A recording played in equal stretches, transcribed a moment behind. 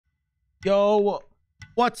Yo,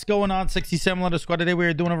 what's going on? 67 Letter Squad. Today we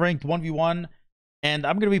are doing a ranked 1v1, and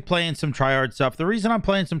I'm going to be playing some tryhard stuff. The reason I'm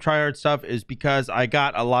playing some tryhard stuff is because I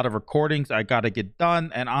got a lot of recordings I got to get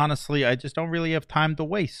done, and honestly, I just don't really have time to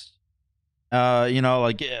waste. You know,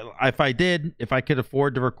 like if I could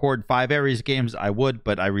afford to record 5 Ares games, I would,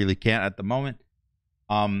 but I really can't at the moment.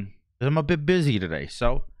 I'm a bit busy today,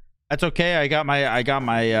 so that's okay. I got my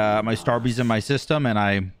my Starbies in my system, and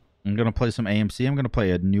I'm gonna play some AMC. I'm gonna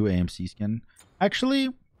play a new AMC skin. Actually,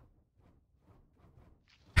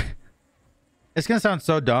 it's gonna sound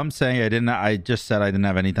so dumb saying I just said I didn't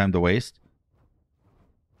have any time to waste.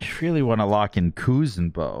 I really want to lock in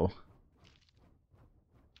Kuzenbo,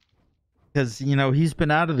 because you know he's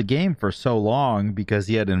been out of the game for so long because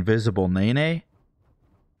he had invisible Nene.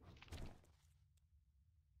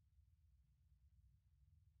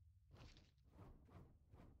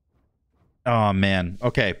 Oh man.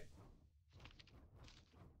 Okay.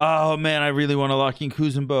 Oh man, I really want to lock in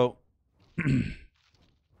Kuzenbo.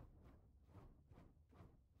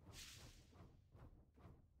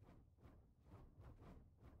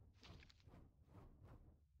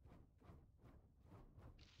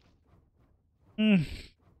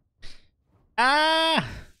 Ah.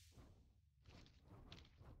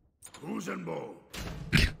 Kuzenbo.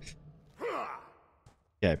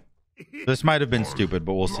 Okay. This might have been stupid,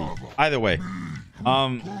 but we'll see. Either way.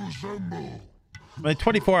 My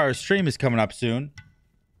 24-hour stream is coming up soon.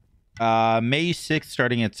 May 6th,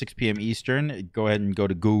 starting at 6 p.m. Eastern. Go ahead and go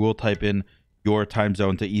to Google, type in your time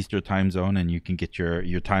zone to Eastern time zone, and you can get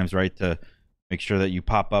your times right to make sure that you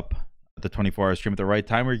pop up the 24-hour stream at the right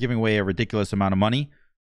time. We're giving away a ridiculous amount of money.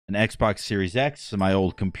 An Xbox Series X, my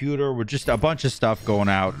old computer. We're just a bunch of stuff going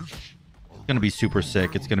out. It's going to be super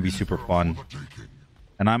sick. It's going to be super fun.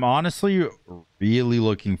 And I'm honestly really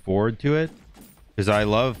looking forward to it, because I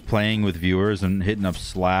love playing with viewers and hitting up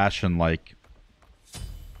Slash and like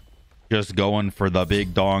just going for the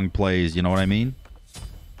big dong plays. You know what I mean?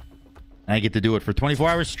 And I get to do it for 24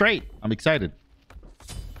 hours straight. I'm excited.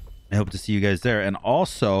 I hope to see you guys there. And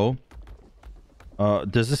also,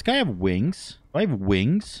 does this guy have wings? Do I have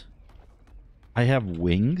wings? I have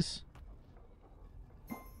wings.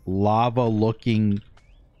 Lava looking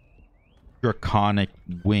draconic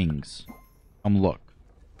wings.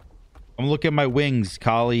 Look at my wings,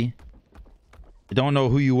 Kali. I don't know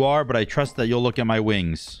who you are, but I trust that you'll look at my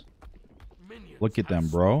wings. Look at them,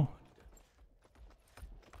 bro.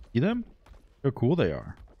 See them? They're cool, they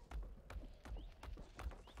are.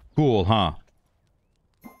 Cool, huh?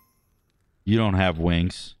 You don't have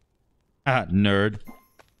wings. Ah, nerd.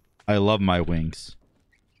 I love my wings.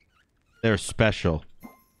 They're special.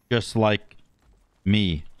 Just like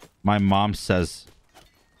me. My mom says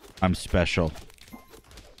I'm special.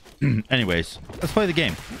 Anyways, let's play the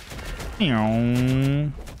game. He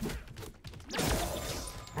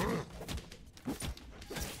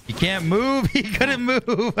can't move. He couldn't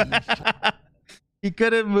move. He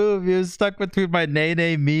couldn't move. He was stuck between my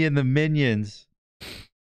Nene, me, and the minions.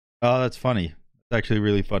 Oh, that's funny. It's actually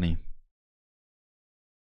really funny.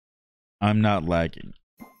 I'm not lagging.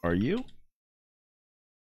 Are you?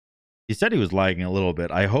 He said he was lagging a little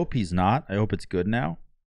bit. I hope he's not. I hope it's good now.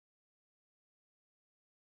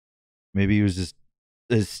 Maybe he was just,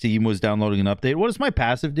 his Steam was downloading an update. What does my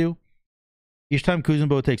passive do? Each time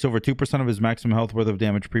Kuzenbo takes over 2% of his maximum health worth of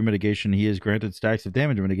damage pre-mitigation, he is granted stacks of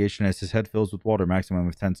damage mitigation as his head fills with water. Maximum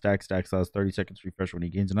of 10 stacks. Stacks allows 30 seconds refresh when he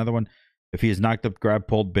gains another one. If he is knocked up, grabbed,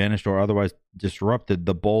 pulled, banished, or otherwise disrupted,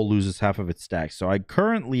 the bowl loses half of its stacks. So I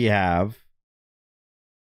currently have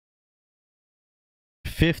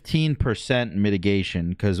 15% mitigation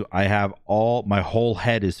because I have my whole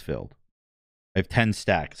head is filled. I have 10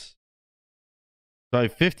 stacks. So I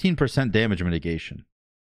have 15% damage mitigation.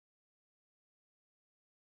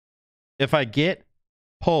 If I get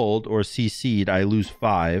pulled or CC'd, I lose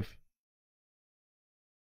 5.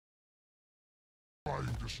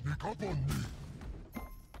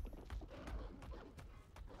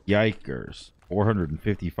 Yikers.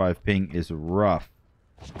 455 ping is rough.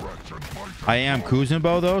 I am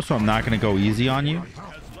Kuzenbo though, so I'm not going to go easy on you.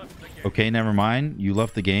 Okay, never mind. You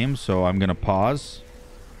left the game, so I'm going to pause.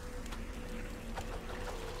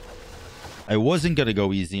 I wasn't going to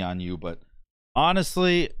go easy on you, but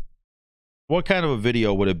honestly, what kind of a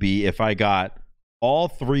video would it be if I got all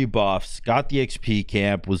 3 buffs, got the XP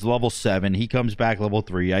camp, was level 7, he comes back level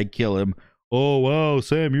 3, I kill him. Oh, wow,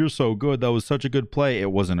 Sam, you're so good. That was such a good play.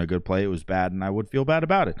 It wasn't a good play. It was bad, and I would feel bad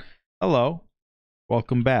about it. Hello.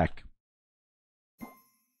 Welcome back.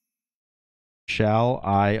 Shall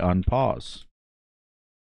I unpause?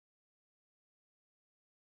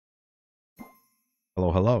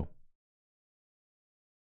 Hello, hello.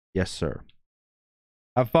 Yes, sir.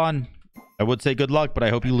 Have fun. I would say good luck, but I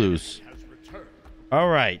hope you lose. All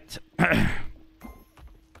right.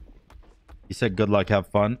 He said good luck, have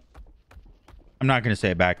fun. I'm not going to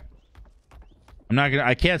say it back.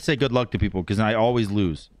 I can't say good luck to people because I always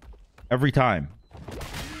lose. Every time.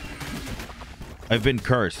 I've been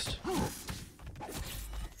cursed.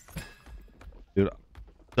 Dude,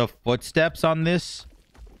 the footsteps on this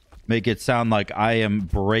make it sound like I am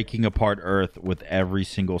breaking apart Earth with every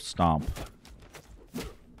single stomp.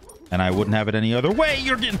 And I wouldn't have it any other way.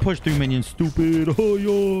 You're getting pushed through, minions. Stupid. Oh,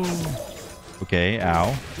 yo. Okay,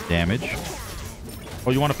 ow. Damage.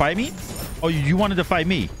 Oh, you want to fight me? Oh, you wanted to fight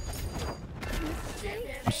me.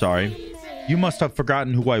 I'm sorry. You must have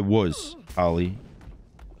forgotten who I was, Holly.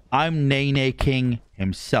 I'm Nene King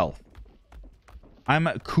himself. I'm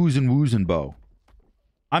Kuzenbo.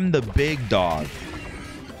 I'm the big dog.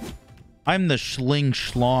 I'm the schling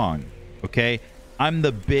schlong. Okay? I'm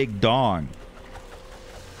the big dong.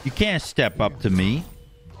 You can't step up to me.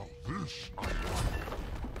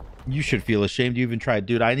 You should feel ashamed you even tried.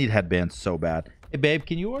 Dude, I need headbands so bad. Hey, babe,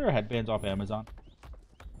 can you order headbands off Amazon?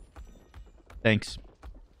 Thanks.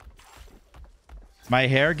 My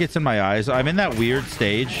hair gets in my eyes. I'm in that weird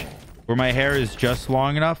stage where my hair is just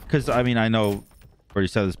long enough. Because, I mean, I know I already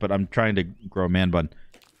said this, but I'm trying to grow a man bun.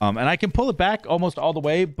 And I can pull it back almost all the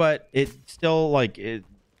way, but it still, like, it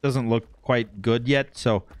doesn't look quite good yet.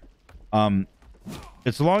 So,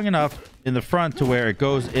 it's long enough in the front to where it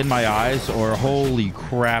goes in my eyes, or holy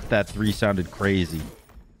crap, that 3 sounded crazy.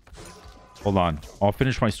 Hold on. I'll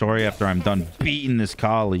finish my story after I'm done beating this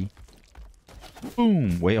collie.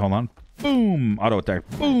 Boom. Wait, hold on. Boom. Auto attack.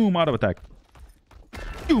 Boom. Auto attack.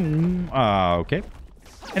 Boom. Okay.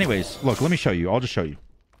 Anyways, look, let me show you. I'll just show you.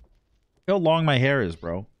 Look how long my hair is,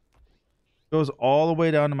 bro. It goes all the way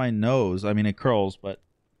down to my nose. I mean, it curls, but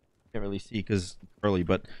can't really see because it's curly,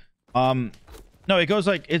 but no, it goes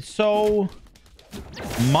like, it's so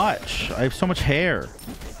much. I have so much hair.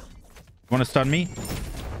 You want to stun me?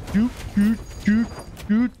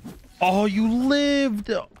 Oh, you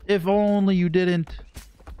lived. If only you didn't.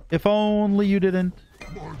 If only you didn't.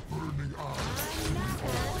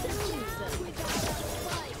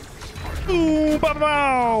 Ooh, bow,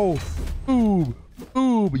 bow. Ooh,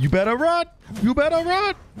 ooh, you better run. You better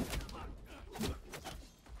run.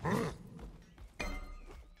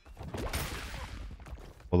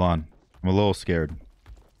 Hold on. I'm a little scared.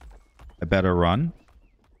 I better run.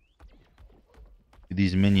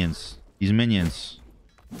 These minions. These minions.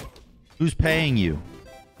 Who's paying you?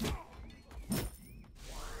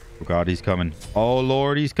 Oh god, he's coming. Oh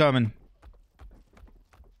lord, he's coming.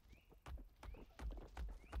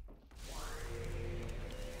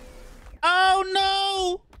 Oh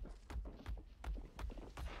no!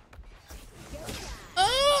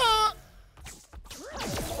 Oh!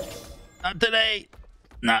 Not today.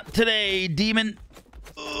 Not today, demon.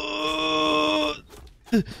 Oh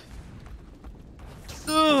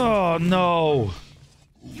no.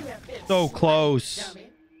 So close.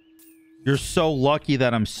 You're so lucky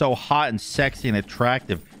that I'm so hot and sexy and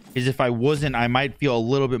attractive. Because if I wasn't, I might feel a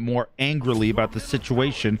little bit more angrily about the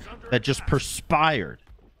situation that just perspired.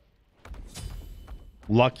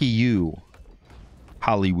 Lucky you,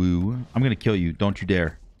 Hollywoo. I'm gonna kill you. Don't you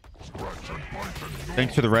dare.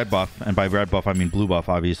 Thanks for the red buff. And by red buff, I mean blue buff,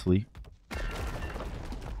 obviously.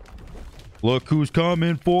 Look who's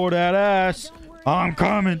coming for that ass. I'm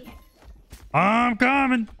coming. I'm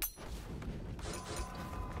coming.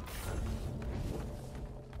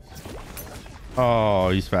 Oh,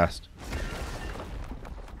 he's fast.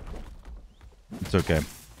 It's okay.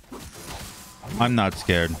 I'm not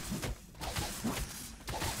scared.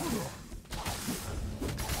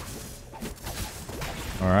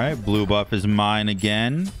 All right, blue buff is mine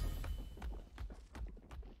again.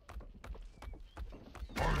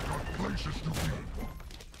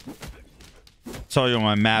 Saw you on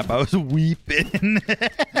my map. I was weeping.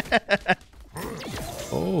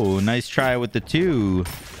 Oh, nice try with the 2.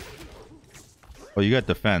 Oh, you got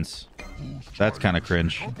defense. That's kind of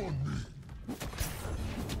cringe.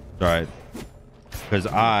 All right. Because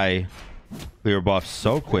I clear buffs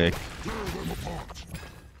so quick.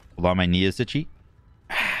 Hold on, my knee is itchy.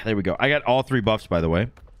 There we go. I got all 3 buffs, by the way.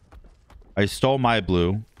 I stole my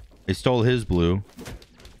blue. I stole his blue.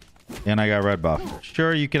 And I got red buff.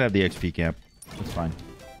 Sure, you can have the XP camp. That's fine.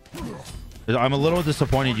 I'm a little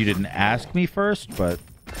disappointed you didn't ask me first, but...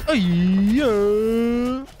 Oh,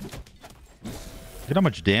 yeah. Look at how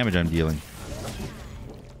much damage I'm dealing.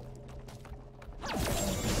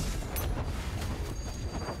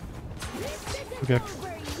 Okay.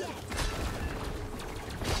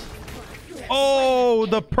 Oh,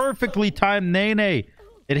 the perfectly timed Nene.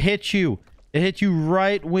 It hit you. It hit you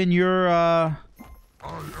right when your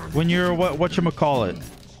whatchamacallit.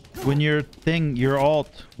 When your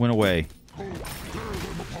alt went away.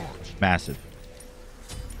 Massive.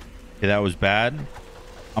 Okay, that was bad.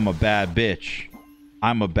 I'm a bad bitch.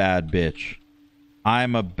 I'm a bad bitch.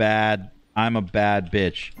 I'm a bad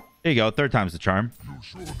bitch. There you go. Third time's the charm.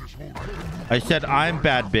 I said I'm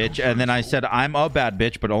bad bitch, and then I said I'm a bad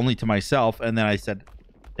bitch, but only to myself, and then I said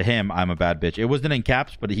to him I'm a bad bitch. It wasn't in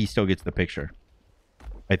caps, but he still gets the picture.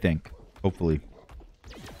 I think. Hopefully.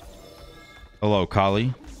 Hello,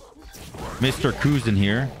 Kali. Mr. Kuzen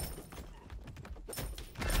here.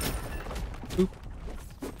 Oop.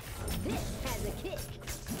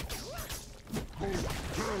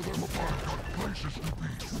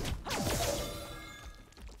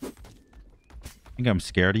 Think I'm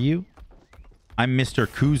scared of you? I'm Mr.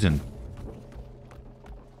 Kuzen.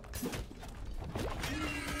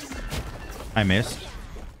 I missed.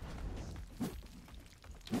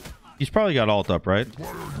 He's probably got ult up, right?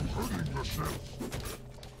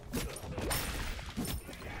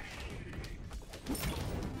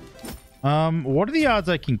 What are the odds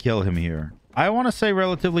I can kill him here? I want to say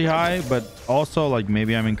relatively high, but also like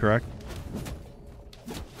maybe I'm incorrect.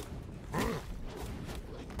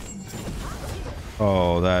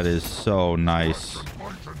 Oh, that is so nice.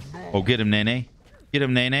 Oh, get him, Nene. Get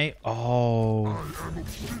him, Nene. Oh.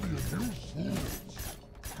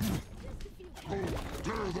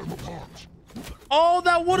 Oh,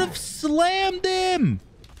 that would have slammed him.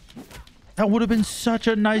 That would have been such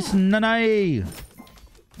a nice nene.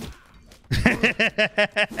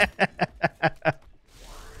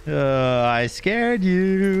 I scared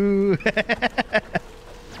you. All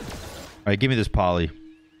right, give me this poly.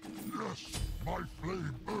 Yes, my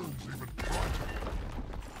flame burns even brighter.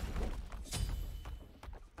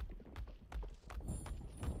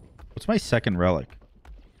 What's my second relic?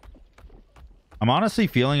 I'm honestly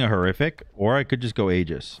feeling a horrific, or I could just go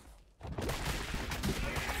Aegis.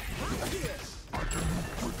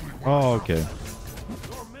 Oh, okay.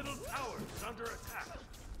 Your middle tower is under attack.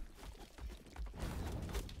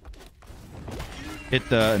 Hit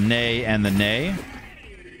the nay and the nay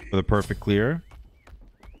for the perfect clear.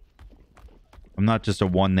 I'm not just a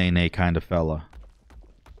one nay nay kind of fella.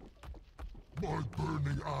 My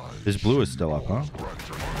burning eyes. His blue is still up, huh?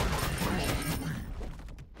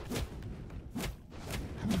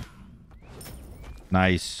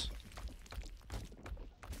 Nice.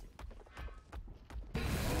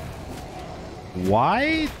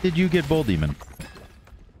 Why did you get Bull Demon?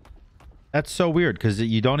 That's so weird because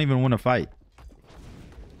you don't even win a fight.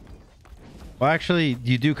 Well, actually,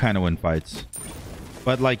 you do kind of win fights.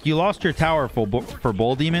 But, like, you lost your tower for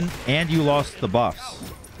Bull Demon and you lost the buffs.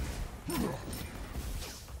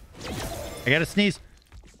 I gotta sneeze.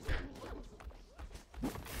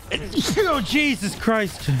 Oh, Jesus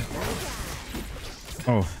Christ.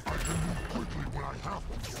 Oh.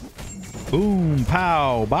 Boom,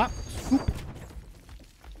 pow, bop, scoop.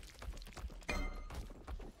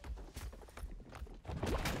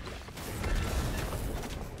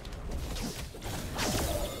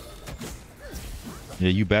 Yeah,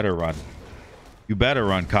 you better run. You better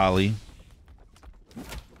run, Kali.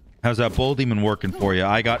 How's that Bull Demon working for you?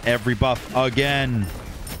 I got every buff again.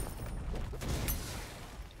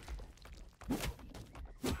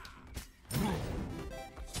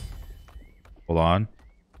 Hold on.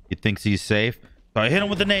 He thinks he's safe. So I hit him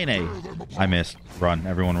with the nay-nay. I missed. Run.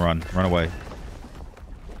 Everyone run. Run away.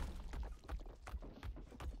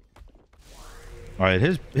 All right.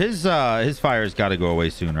 His fire's got to go away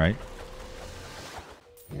soon, right?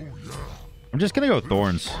 I'm just going to go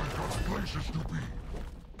Thorns.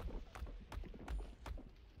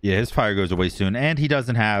 Yeah, his fire goes away soon. And he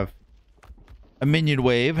doesn't have a minion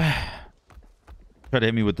wave. Try to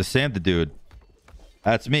hit me with the SamDaDude.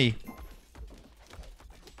 That's me.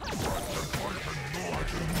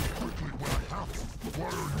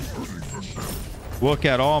 Look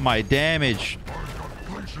at all my damage.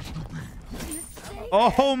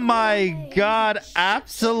 Oh my god.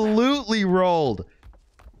 Absolutely rolled.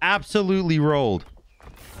 Absolutely rolled.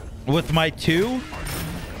 With my two,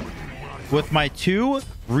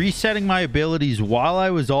 resetting my abilities while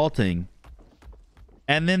I was ulting.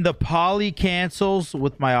 And then the poly cancels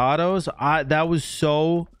with my autos. That was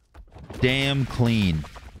so damn clean.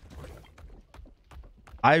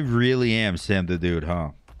 I really am SamDaDude,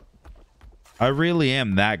 huh? I really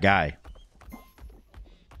am that guy.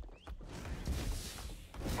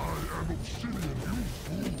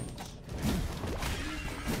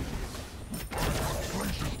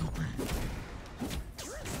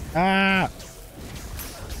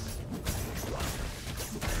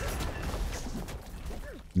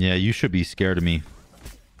 Yeah, you should be scared of me.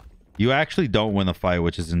 You actually don't win the fight,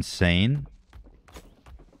 which is insane.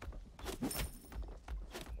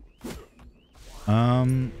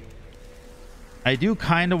 I do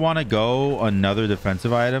kind of want to go another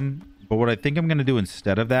defensive item, but what I think I'm going to do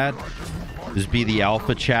instead of that is be the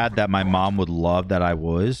alpha Chad that my mom would love that I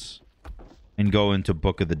was, and go into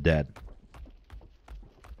Book of the Dead.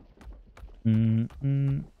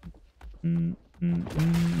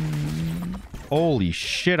 Holy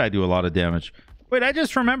shit, I do a lot of damage. Wait, I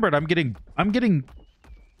just remembered I'm getting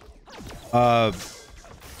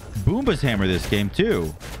Boomba's hammer this game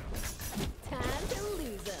too.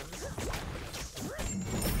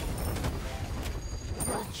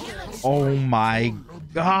 Oh my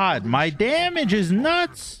god, my damage is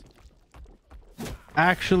nuts.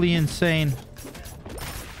 Actually insane.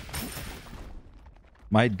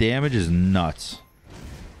 My damage is nuts.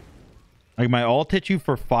 Like my ult hit you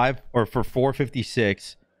for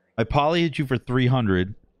 456. My poly hit you for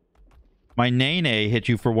 300. My Nene hit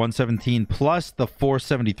you for 117 plus the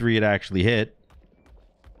 473 it actually hit.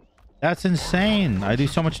 That's insane. I do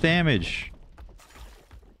so much damage.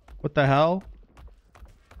 What the hell?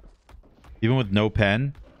 Even with no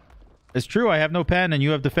pen? It's true, I have no pen and you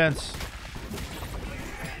have defense.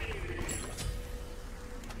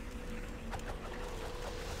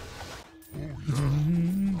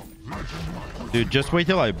 Dude, just wait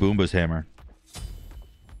till I Boomba's hammer.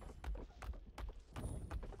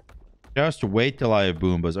 Just wait till I have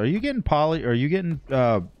Boombas. Are you getting poly? Are you getting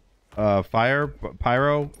fire,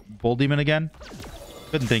 pyro, bull demon again?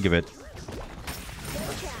 Couldn't think of it.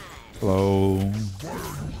 Hello.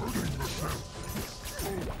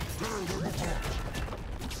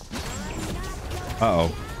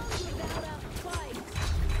 Uh-oh.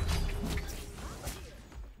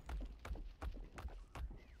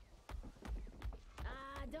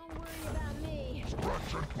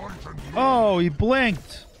 Oh, he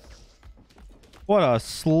blinked. What a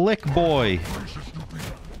slick boy.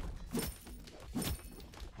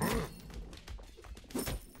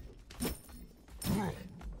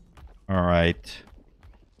 All right.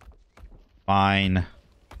 Fine.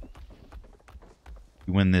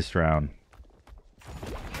 You win this round.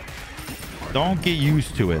 Don't get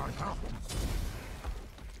used to it.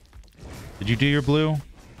 Did you do your blue?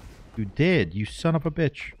 You did, you son of a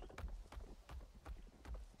bitch.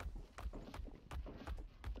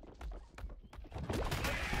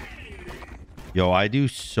 Yo, I do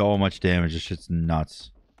so much damage. This shit's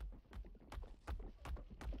nuts.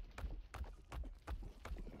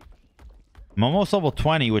 I'm almost level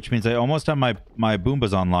 20, which means I almost have my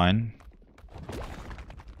Boombas online.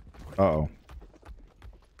 Uh-oh.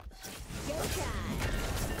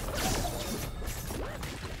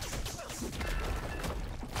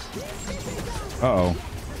 Uh-oh.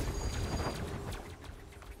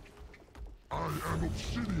 I am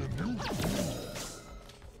obsidian, you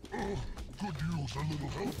could use a little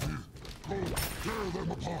help here. Go tear them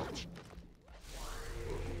apart.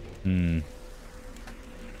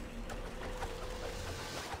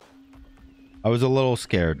 I was a little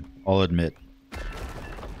scared, I'll admit.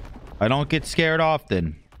 I don't get scared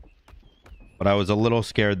often, but I was a little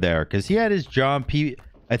scared there because he had his jump.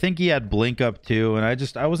 I think he had blink up too, and I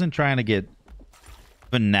wasn't trying to get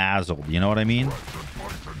finazzled. You know what I mean?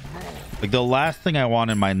 Like the last thing I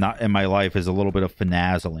want in my life is a little bit of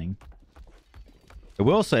finazzling. I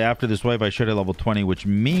will say after this wave I should have level 20, which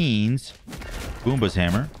means Boomba's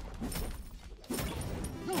hammer.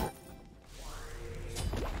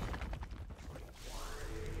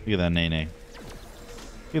 Look at that Nene.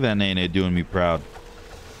 Look at that Nene doing me proud.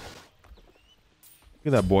 Look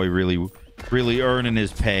at that boy really earning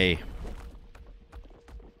his pay.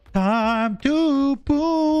 Time to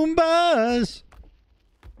Boombas.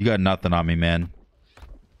 You got nothing on me, man.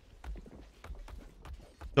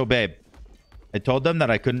 So, babe, I told them that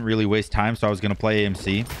I couldn't really waste time, so I was going to play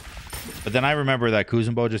AMC. But then I remember that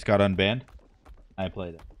Kuzenbo just got unbanned. I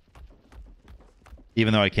played it.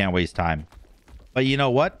 Even though I can't waste time. But you know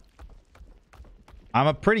what? I'm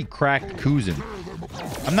a pretty cracked Kuzen.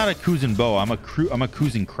 I'm not a Kuzenbo. I'm a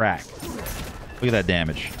Kuzen crack. Look at that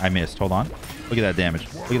damage. I missed. Hold on. Look at that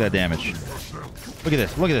damage. Look at that damage. Look at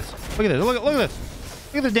this. Look at this. Look at this. Look at this.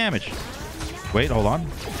 Look at the damage. Wait, hold on.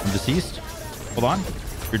 I'm deceased. Hold on.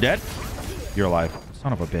 You're dead. You're alive.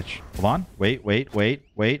 Son of a bitch. Hold on. Wait.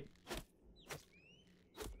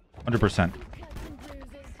 100%.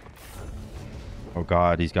 Oh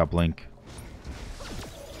god, he's got blink.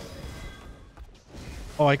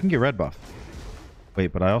 Oh, I can get red buff. Wait,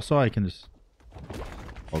 but I can just...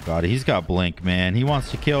 Oh god, he's got blink, man. He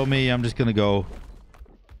wants to kill me. I'm just gonna go...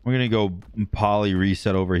 We're gonna go poly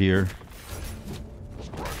reset over here.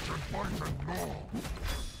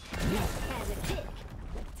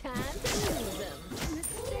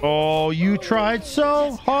 Oh, you tried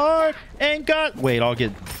so hard and got... Wait, I'll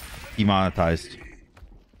get demonetized.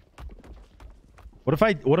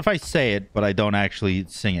 What if I say it, but I don't actually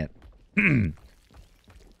sing it?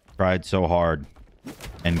 Tried so hard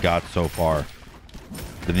and got so far.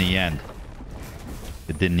 But in the end,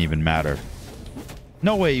 it didn't even matter.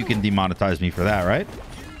 No way you can demonetize me for that, right?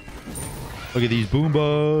 Look at these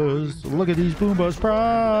Boombas. Look at these Boombas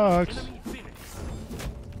procs.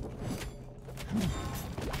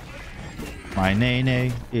 My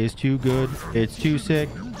nay-nay is too good. It's too sick.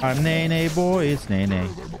 I'm nay-nay boy. It's nay-nay.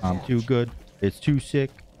 I'm too good. It's too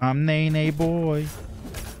sick. I'm nay-nay boy.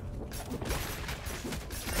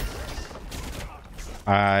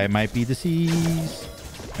 I might be deceased.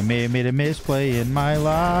 I may have made a misplay in my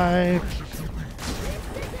life.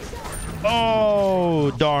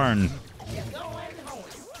 Oh, darn.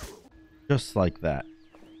 Just like that.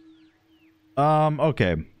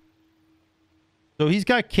 Okay. So he's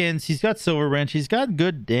got Kins, he's got Silver Wrench, he's got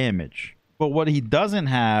good damage. But what he doesn't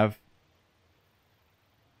have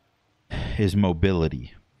is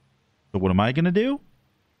mobility. So what am I going to do?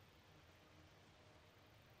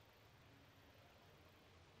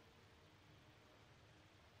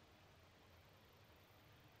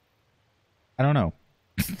 I don't know.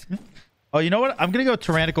 Oh, you know what? I'm going to go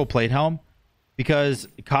Tyrannical Plate Helm because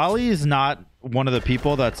Kali is not one of the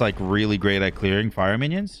people that's like really great at clearing fire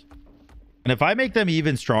minions. And if I make them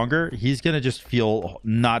even stronger, he's going to just feel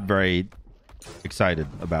not very excited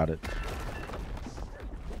about it.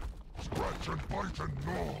 Scratch and bite and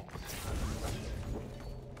gnaw.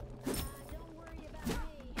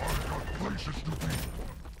 I've got places to be.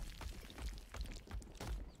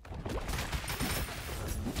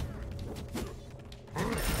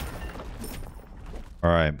 All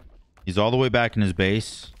right. He's all the way back in his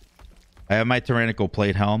base. I have my Tyrannical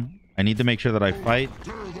Plate Helm. I need to make sure that I fight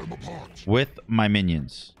with my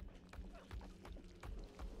minions.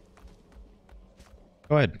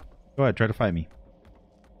 Go ahead. Go ahead. Try to fight me.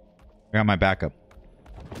 I got my backup.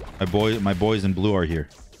 My boys in blue are here.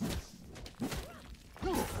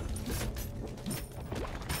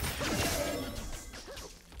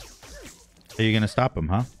 Are you going to stop him,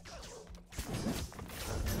 huh?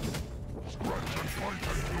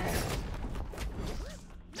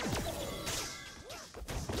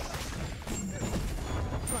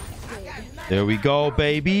 There we go,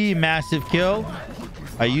 baby. Massive kill.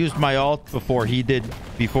 I used my ult before he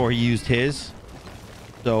used his.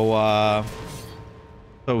 So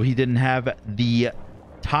he didn't have the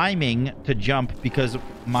timing to jump because of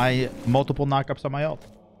my multiple knockups on my ult.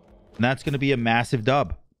 And that's going to be a massive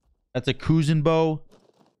dub. That's a Kuzenbo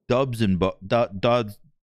dubs and duds.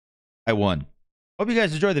 I won. Hope you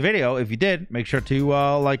guys enjoyed the video. If you did, make sure to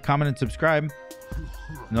like, comment, and subscribe.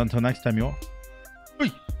 And until next time, you all.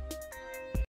 Peace.